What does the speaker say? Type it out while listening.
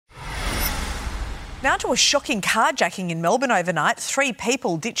Now to a shocking carjacking in Melbourne overnight. 3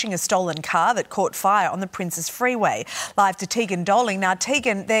 people ditching a stolen car that caught fire on the Princes Freeway. Live to Tegan Doling. Now,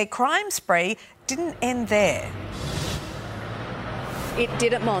 Tegan, their crime spree didn't end there. It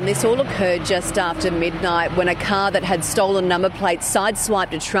didn't, Mon. This all occurred just after midnight when a car that had stolen number plates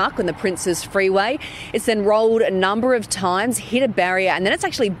sideswiped a truck on the Princes Freeway. It's then rolled a number of times, hit a barrier, and then it's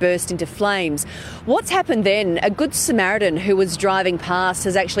actually burst into flames. What's happened then? A good Samaritan who was driving past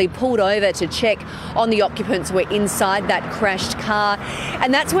has actually pulled over to check on the occupants who were inside that crashed car.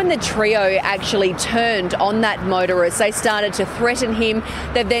 And that's when the trio actually turned on that motorist. They started to threaten him.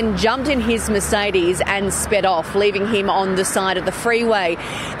 They've then jumped in his Mercedes and sped off, leaving him on the side of the freeway.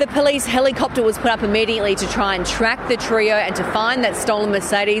 The police helicopter was put up immediately to try and track the trio and to find that stolen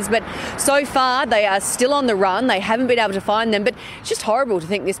Mercedes, but so far they are still on the run. They haven't been able to find them, but it's just horrible to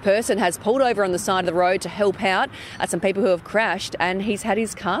think this person has pulled over on the side of the road to help out some people who have crashed, and he's had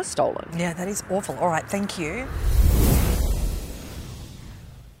his car stolen. Yeah, that is awful. All right, thank you.